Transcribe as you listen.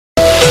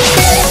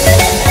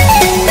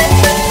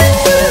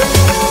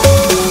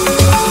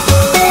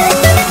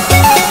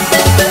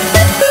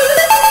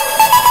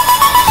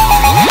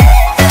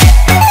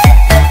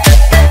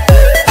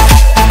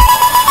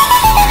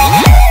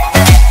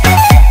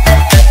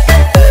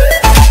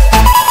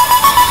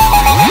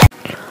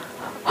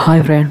Hi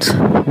friends,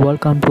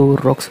 welcome to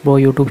Rocxbro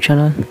YouTube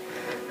channel.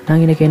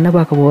 நாங்கள் இன்றைக்கி என்ன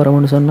பார்க்க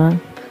போகிறோம்னு சொன்னால்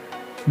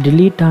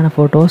delete ஆன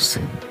ஃபோட்டோஸ்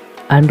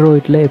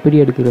ஆண்ட்ராய்டில்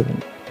எப்படி எடுக்கிறது.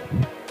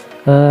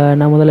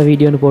 நான் முதல்ல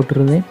வீடியோன்னு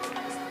போட்டிருந்தேன்.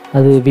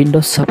 அது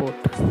விண்டோஸ்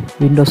சப்போர்ட்,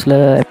 விண்டோஸில்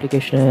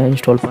அப்ளிகேஷனை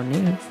இன்ஸ்டால்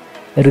பண்ணி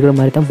எடுக்கிற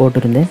மாதிரி தான்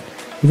போட்டிருந்தேன்.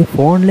 இது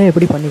ஃபோனில்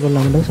எப்படி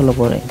பண்ணிக்கொள்ளலாம்னு சொல்ல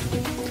போகிறேன்.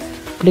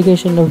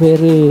 அப்ளிகேஷனில்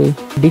பேர்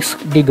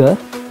டிஸ்க் டிகர்,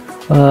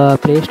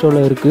 ப்ளே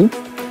ஸ்டோரில் இருக்குது.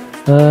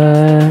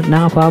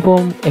 நாங்கள்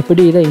பார்ப்போம்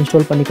எப்படி இதை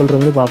இன்ஸ்டால்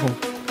பண்ணிக்கொள்கிறது பார்ப்போம்.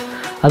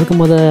 அதுக்கு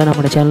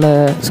நம்மளோட சேனலை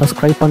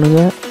சப்ஸ்கிரைப்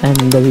பண்ணுங்கள் அண்ட்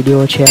இந்த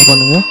வீடியோவை ஷேர்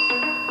பண்ணுங்கள்,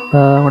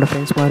 உங்களோட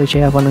ஃப்ரெண்ட்ஸ் மாதிரி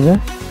ஷேர் பண்ணுங்கள்.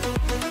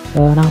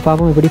 நாங்கள்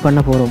பார்ப்போம் எப்படி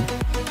பண்ண போகிறோம்.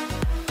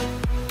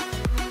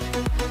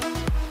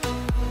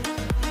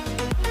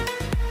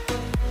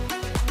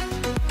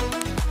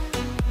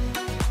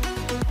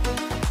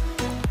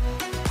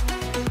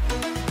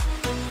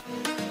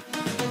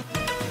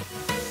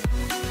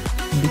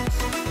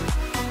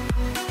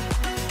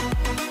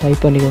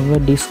 டைப்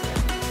பண்ணிக்கோங்க டிஸ்க்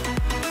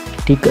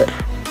டிகர்.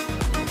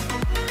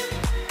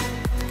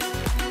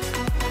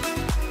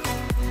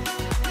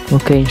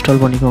 ஓகே,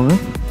 இன்ஸ்டால் பண்ணிக்கோங்க.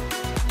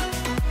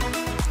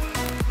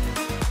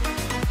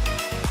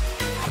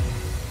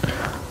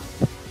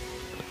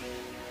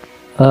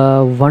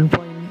 uh,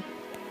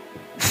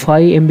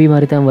 1.5 MB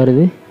மாதிரி தான்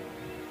வருது.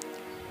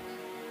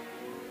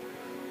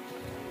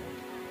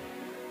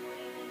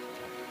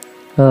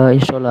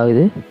 இன்ஸ்டால்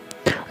ஆகுது.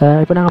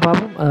 இப்போ நாங்கள்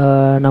பார்ப்போம்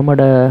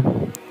நம்மளோட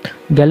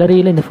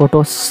கேலரியில் இந்த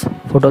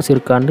ஃபோட்டோஸ்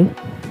இருக்கான்னு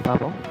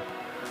பார்ப்போம்.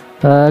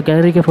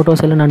 கேலரிக்கு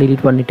ஃபோட்டோஸ் எல்லாம் நான்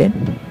டிலீட் பண்ணிட்டேன்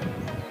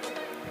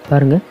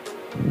பாருங்கள்.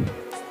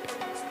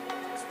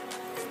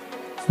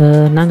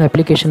 நாங்கள்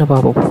அப்ளிகேஷனை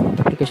பார்ப்போம்.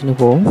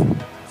 அப்ளிகேஷனுக்கு போவோம்.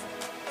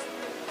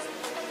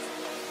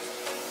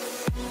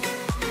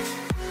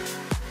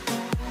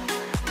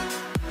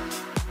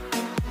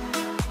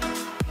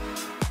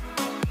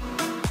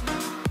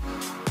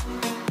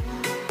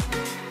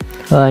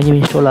 இங்கே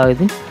இன்ஸ்டால்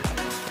ஆகுது.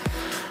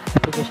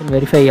 அப்ளிகேஷன்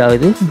வெரிஃபை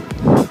ஆகுது.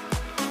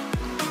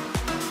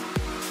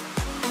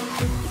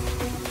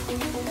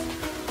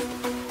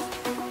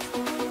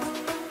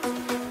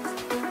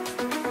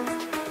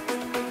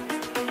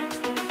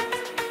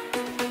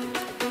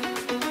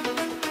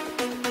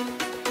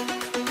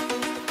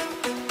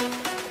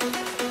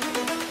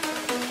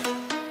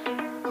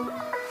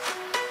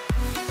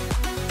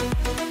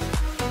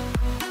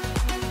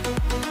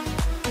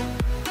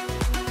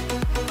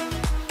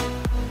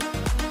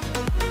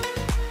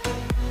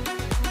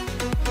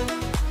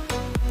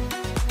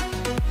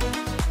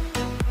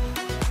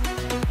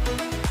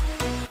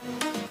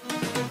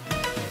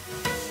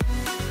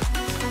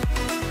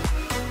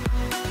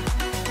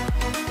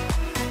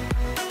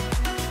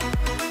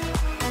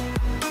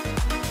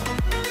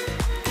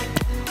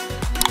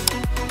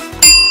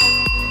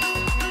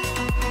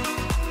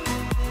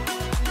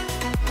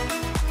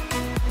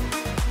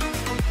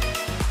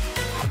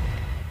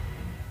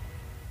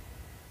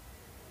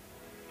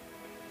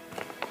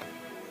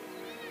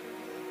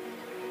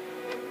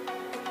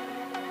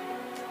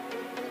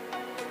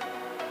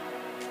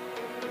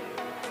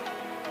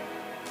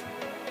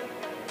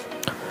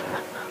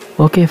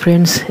 ஓகே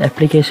ஃப்ரெண்ட்ஸ்,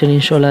 அப்ளிகேஷன்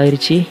இன்ஸ்டால்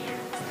ஆகிருச்சு.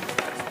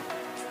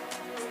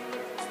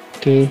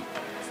 ஓகே,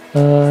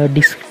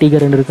 டிஸ்க்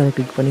டிகர்ன்னு இருக்கு, அதை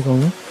கிளிக்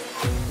பண்ணிக்கோங்க.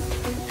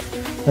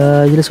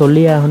 இதில்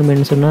சொல்லி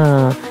ஆகணும்னு சொன்னால்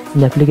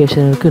இந்த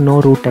அப்ளிகேஷனுக்கு நோ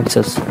ரூட்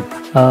ஆக்சஸ்.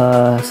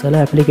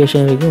 சில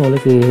அப்ளிகேஷன் இருக்குது,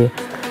 உங்களுக்கு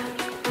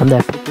அந்த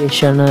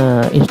அப்ளிகேஷனை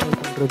இன்ஸ்டால்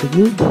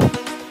பண்ணுறதுக்கு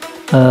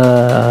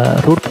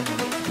ரூட்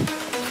பண்ணணும்,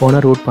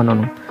 ஃபோனை ரூட்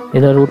பண்ணணும்.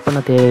 இதை ரூட்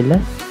பண்ண தேவையில்லை.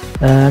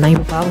 நான்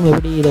இப்போ பார்ப்போம்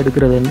எப்படி இதை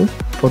எடுக்கிறதுன்னு,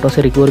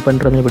 ஃபோட்டோஸை ரிகவரி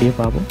பண்ணுறது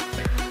எப்படியும் பார்ப்போம்.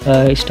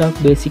 ஸ்டாக்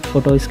பேசிக்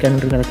ஃபோட்டோ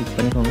ஸ்கேனர் அதை கிளிக்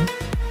பண்ணிக்கோங்க.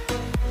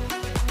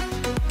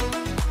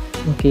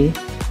 ஓகே,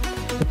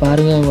 இப்போ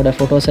பாருங்கள் உங்களோட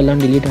ஃபோட்டோஸ்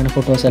எல்லாம் டிலீட் ஆன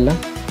ஃபோட்டோஸ் எல்லாம்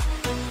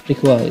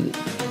ரிகூவ் ஆகுது.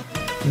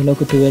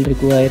 இவ்வளோக்கு 12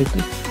 ரிகூவ்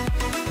ஆகிருக்கு.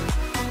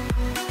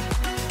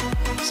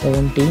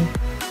 17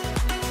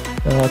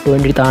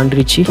 20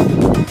 தாண்டிருச்சு.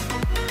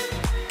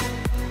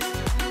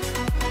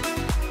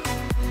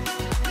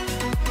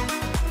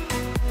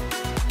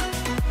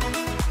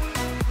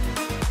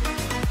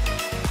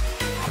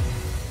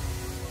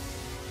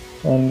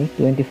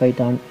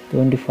 பாருங்கள்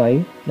 25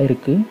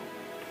 இருக்குது.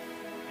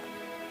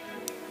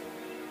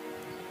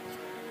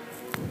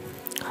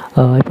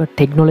 இப்போ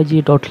டெக்னாலஜி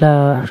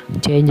டோட்டலாக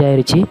சேஞ்ச்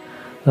ஆகிருச்சு.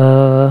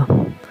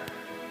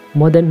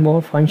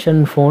 மோர்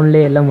ஃபங்க்ஷன்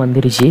ஃபோன்லேயே எல்லாம்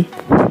வந்துருச்சு.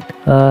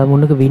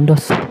 முன்னுக்கு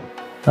Windows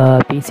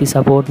PC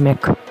support,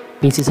 make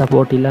PC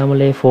support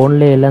இல்லாமலே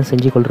ஃபோன்லேயே எல்லாம்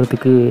செஞ்சு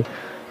கொள்கிறதுக்கு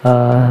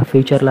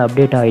ஃப்யூச்சரில்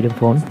அப்டேட் ஆகிடும்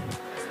ஃபோன்.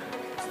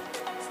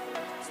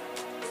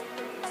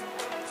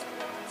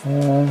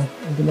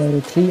 இதில் ஒரு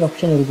 3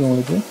 ஆப்ஷன் இருக்குது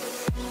உங்களுக்கு.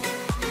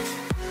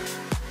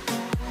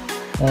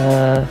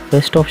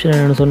 ஃபர்ஸ்ட் ஆப்ஷன்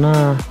என்னென்னு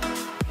சொன்னால்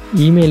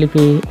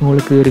இமெயிலுக்கு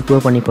உங்களுக்கு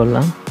ரிகவர்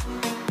பண்ணிக்கொள்ளலாம்.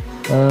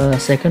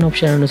 செகண்ட்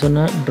ஆப்ஷன் என்னென்னு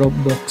சொன்னால்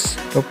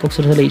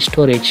ட்ராப்பாக்ஸில்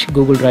ஸ்டோரேஜ்,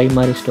 கூகுள் ட்ரைவ்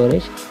மாதிரி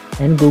ஸ்டோரேஜ்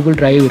அண்ட் கூகுள்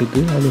ட்ரைவ்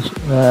இருக்குது, அது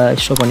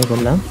ஸ்டோர்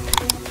பண்ணிக்கொள்ளலாம்.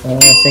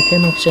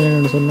 செகண்ட் ஆப்ஷன்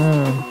என்னென்னு சொன்னால்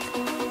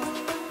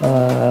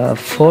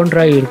ஃபோன்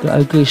ட்ரைவ் இருக்குது,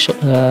 அதுக்கு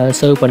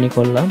சேவ்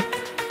பண்ணிக்கொள்ளலாம்.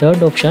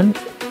 தேர்ட் ஆப்ஷன்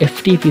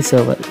FTP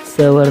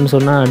சர்வர்னு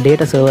சொன்னால்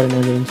டேட்டா சர்வர்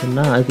என்னன்னு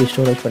சொன்னால் அதுக்கு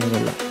ஸ்டோரேஜ்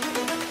பண்ணிக்கலாம்.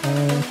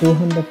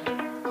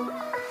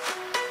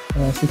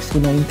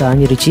 269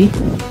 தாங்கிருச்சு.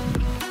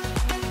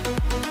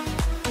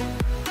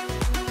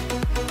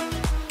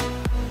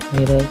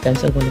 இதை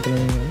கேன்சல்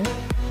பண்ணிக்கலாம்.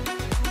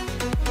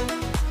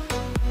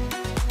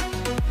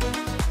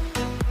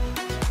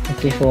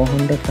 ஓகே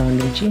 400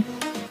 தாண்டிருச்சு.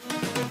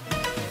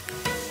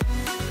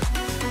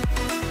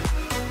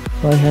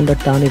 500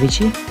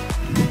 தாண்டிருச்சு.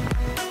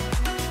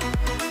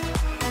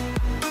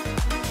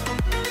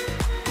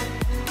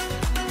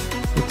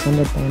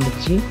 600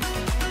 தாண்டிருச்சு.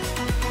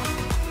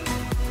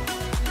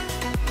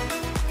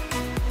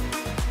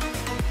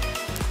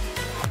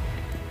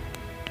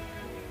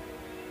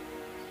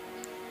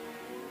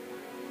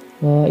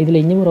 இதில்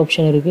இன்னும் ஒரு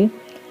ஆப்ஷன் இருக்குது.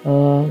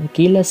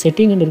 கீழே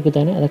செட்டிங்னு இருக்குது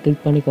தானே, அதை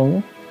கிளிக் பண்ணிக்கோங்க.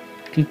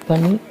 கிளிக்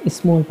பண்ணி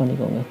ஸ்மால்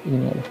பண்ணிக்கோங்க.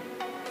 இனிமேல்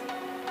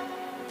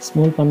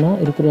ஸ்மால் பண்ணால்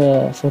இருக்கிற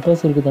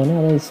ஃபோட்டோஸ் இருக்குது தானே,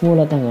 அதை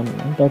ஸ்மாலாக தான்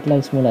காணணும்.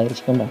 டோட்டலாக ஸ்மால்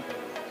ஆகிடுச்சு. கொண்டா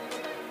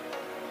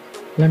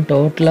எல்லாம்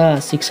டோட்டலாக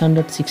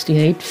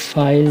 668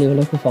 ஃபைல்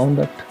எவ்வளோக்கு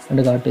ஃபவுண்டட்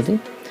என்று காட்டுது.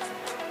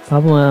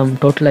 பார்ப்போம்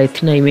டோட்டலாக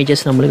எத்தனை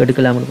இமேஜஸ் நம்மளுக்கு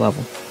எடுக்கலாம்னு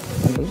பார்ப்போம்.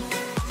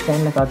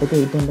 ஸ்கேனில் காட்டுது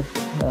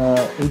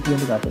 880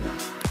 வந்து காட்டுது.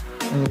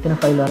 நம்ம எத்தனை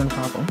ஃபைல் வரணும்னு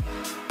பார்ப்போம்.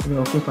 இது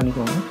ஓகே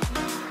பண்ணிக்கோங்க.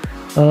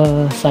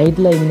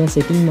 சைட்டில் இங்கே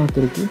செட்டிங் மார்க்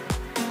இருக்குது.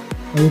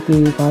 அதுக்கு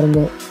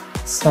பாருங்கள்,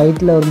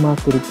 சைட்டில் ஒரு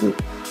மார்க் இருக்குது.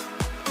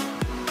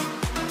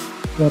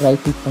 இதை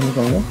ரைட் கிளிக்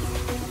பண்ணிக்கோங்க.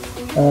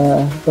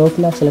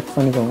 டோட்டலாக செலக்ட்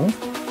பண்ணிக்கோங்க.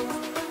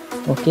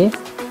 ஓகே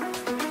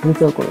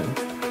ரிகோ கொடுங்க.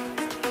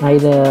 நான்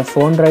இதை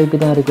ஃபோன் ட்ரைவுக்கு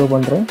தான் ரிகோ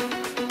பண்ணுறேன்.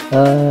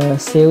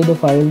 Save the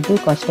file to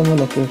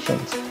customer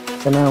locations.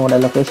 சொன்னால்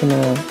அவங்களோட லொக்கேஷனை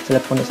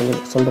செலக்ட் பண்ண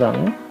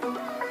சொல்கிறாங்க.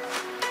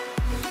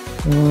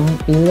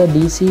 இதில்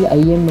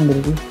DCIM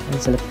இருக்குது, அதை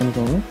செலக்ட்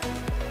பண்ணிக்கோங்க.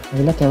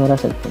 அதில் கேமரா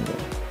செலக்ட்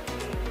பண்ணிக்கோங்க.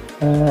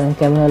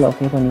 கேமராவில்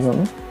ஓகே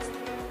பண்ணிக்கோங்க.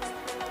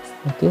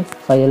 ஓகே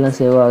ஃபைலெல்லாம்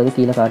சேவ் ஆகுது,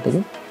 கீழே காட்டுது.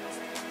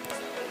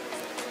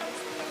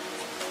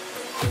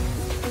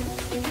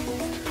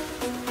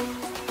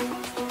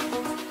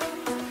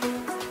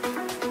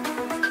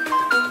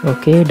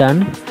 Okay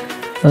done.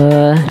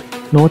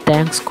 நோ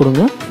தேங்க்ஸ்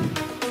கொடுங்க.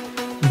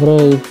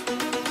 அப்புறம்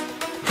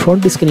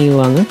ஃபோன் டிஸ்க்கு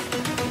நீங்கள் வாங்க.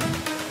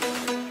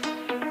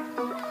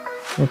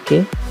 ஓகே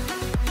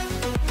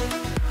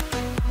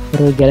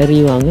ஒரு கேலரி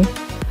வாங்க.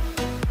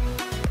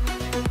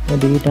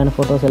 டிலீட்டான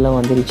ஃபோட்டோஸ் எல்லாம்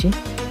வந்துருச்சு.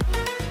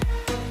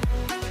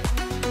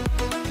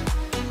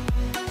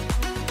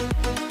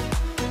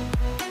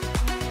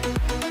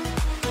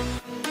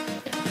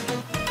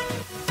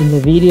 இந்த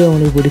வீடியோ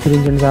உங்களுக்கு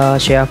பிடிச்சிருந்துச்சுன்னா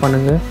ஷேர்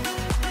பண்ணுங்கள்,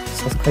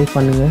 சப்ஸ்கிரைப்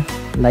பண்ணுங்கள்,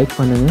 லைக்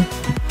பண்ணுங்கள்,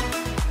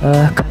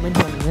 கமெண்ட்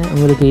பண்ணுங்கள்.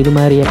 உங்களுக்கு இது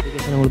மாதிரி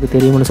அப்ளிகேஷன் உங்களுக்கு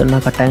தெரியும்னு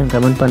சொன்னால் கட்டாயம்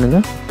கமெண்ட்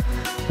பண்ணுங்கள்.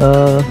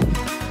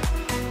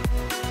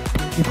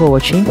 Thank you for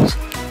watching.